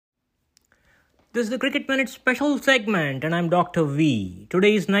This is the Cricket Minute special segment, and I'm Dr. V.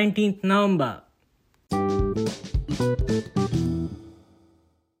 Today is 19th November.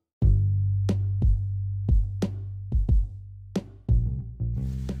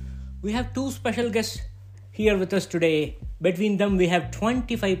 We have two special guests here with us today. Between them, we have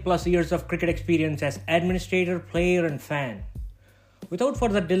 25 plus years of cricket experience as administrator, player, and fan. Without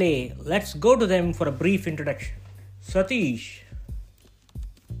further delay, let's go to them for a brief introduction. Satish.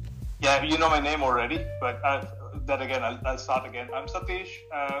 Yeah, you know my name already, but I'll start again. I'm Satish,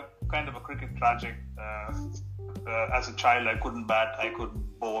 kind of a cricket tragic. As a child, I couldn't bat, I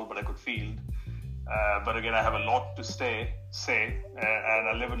couldn't bowl, but I could field. But again, I have a lot to say, and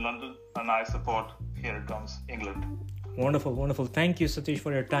I live in London, and I support, here it comes, England. Wonderful. Thank you, Satish,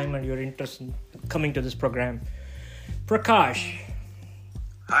 for your time and your interest in coming to this program. Prakash.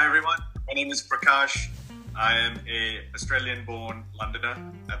 Hi, everyone. My name is Prakash. I am a Australian-born Londoner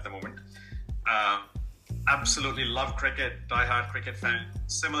at the moment. Absolutely love cricket, die-hard cricket fan.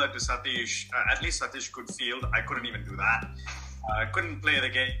 Similar to Satish, at least Satish could field. I couldn't even do that. I couldn't play the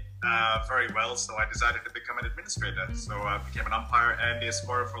game very well, so I decided to become an administrator. So I became an umpire and a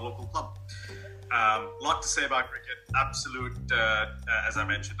scorer for a local club. Lot to say about cricket. Absolute, as I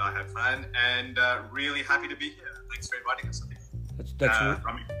mentioned, die-hard fan, and really happy to be here. Thanks for inviting us, Satish.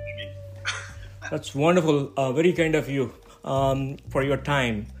 That's wonderful. Very kind of you for your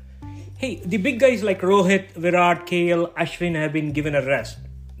time. Hey, the big guys like Rohit, Virat, KL, Ashwin have been given a rest.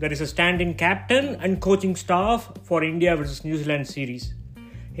 There is a stand-in captain and coaching staff for India versus New Zealand series.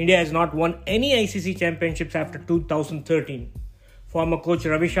 India has not won any ICC championships after 2013. Former coach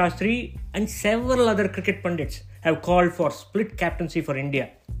Ravi Shastri and several other cricket pundits have called for split captaincy for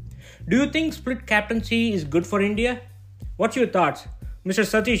India. Do you think split captaincy is good for India? What's your thoughts? Mr.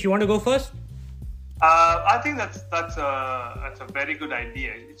 Satish, you want to go first? I think that's a very good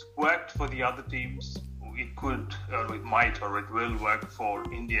idea. It's worked for the other teams. It could, or it might, or it will work for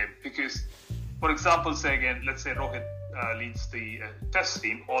India because, for example, let's say Rohit leads the test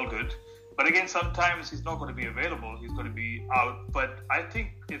team, all good. But again, sometimes he's not going to be available. He's going to be out. But I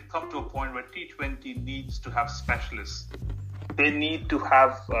think it's come to a point where T20 needs to have specialists. They need to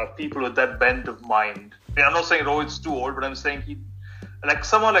have people with that bent of mind. I'm not saying Rohit's too old, but I'm saying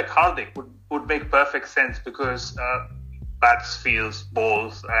someone like Hardik would make perfect sense because bats, fields,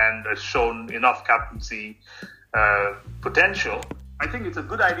 bowls, and has shown enough captaincy potential. I think it's a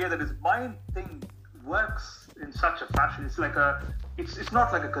good idea that his mind thing works in such a fashion. It's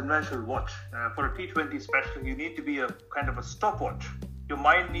not like a conventional watch. For a T20 specialist, you need to be a kind of a stopwatch. Your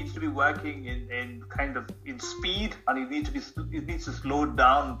mind needs to be working in speed, and it needs to slow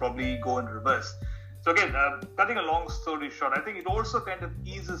down and probably go in reverse. So again, cutting a long story short, I think it also kind of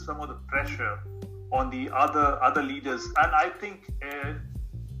eases some of the pressure on the other leaders. And I think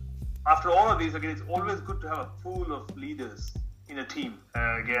after all of these, again, it's always good to have a pool of leaders in a team.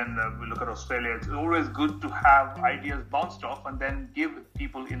 We look at Australia. It's always good to have ideas bounced off and then give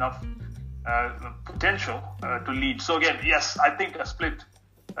people enough potential to lead. So again, yes, I think a split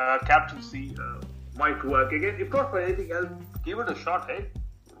captaincy might work. Again, if not for anything else, give it a shot. Hey,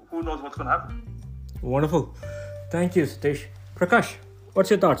 who knows what's going to happen? Wonderful. Thank you, Satish. Prakash,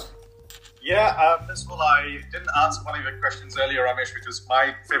 what's your thoughts? Yeah, first of all, I didn't answer one of your questions earlier, Ramesh, which was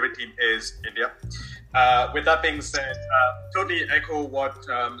my favorite team is India. With that being said, totally echo what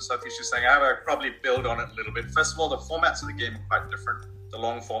Satish is saying. I would probably build on it a little bit. First of all, the formats of the game are quite different. The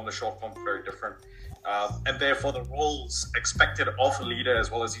long form, the short form, very different. And therefore, the roles expected of a leader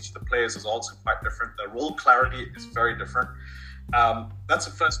as well as each of the players is also quite different. The role clarity is very different. That's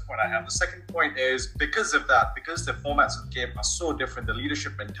the first point I have. The second point is because of that, because the formats of the game are so different, the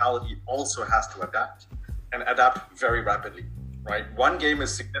leadership mentality also has to adapt and adapt very rapidly, right? One game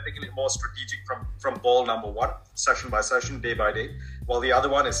is significantly more strategic from ball number one, session by session, day by day, while the other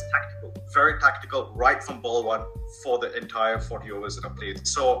one is tactical, very tactical, right from ball one for the entire 40 overs that are played,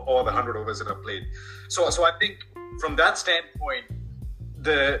 or the 100 overs that are played. So I think from that standpoint,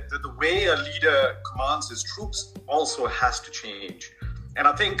 the way a leader commands his troops also has to change. And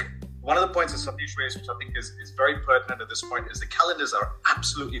I think one of the points that Satish raised, which I think is very pertinent at this point, is the calendars are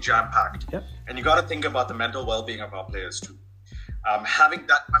absolutely jam-packed. Yep. And you got to think about the mental well-being of our players too. Having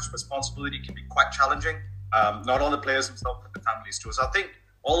that much responsibility can be quite challenging, not only the players themselves, but the families too. So I think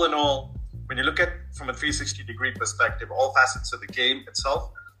all in all, when you look at from a 360-degree perspective, all facets of the game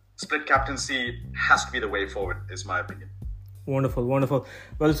itself, split captaincy has to be the way forward, is my opinion. Wonderful.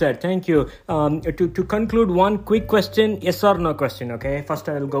 Well said. Thank you. To conclude, one quick question, yes or no question, okay? First,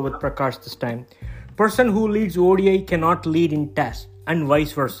 I will go with Prakash this time. Person who leads ODI cannot lead in Test and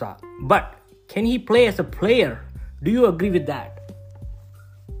vice versa. But can he play as a player? Do you agree with that?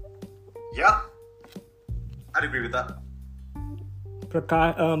 Yeah, I'd agree with that.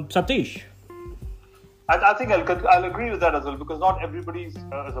 Satish. I think I'll agree with that as well, because not everybody is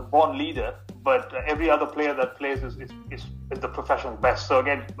a born leader, but every other player that plays is the professional best. So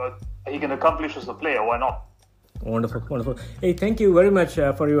again, he can accomplish as a player. Why not? Wonderful, wonderful. Hey, thank you very much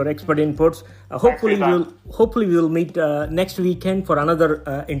for your expert inputs. Hopefully we'll meet next weekend for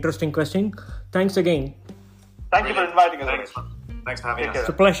another interesting question. Thanks again. Thank you for inviting us. Thanks for having us. It's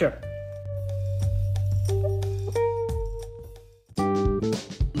a pleasure.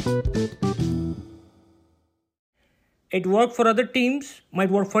 It worked for other teams, might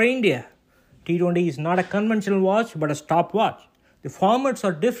work for India. T20 is not a conventional watch, but a stopwatch. The formats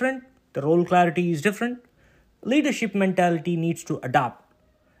are different, the role clarity is different. Leadership mentality needs to adapt.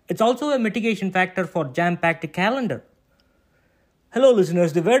 It's also a mitigation factor for jam-packed calendar. Hello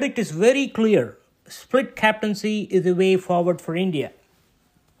listeners, the verdict is very clear. Split captaincy is the way forward for India.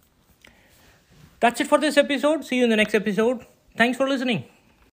 That's it for this episode. See you in the next episode. Thanks for listening.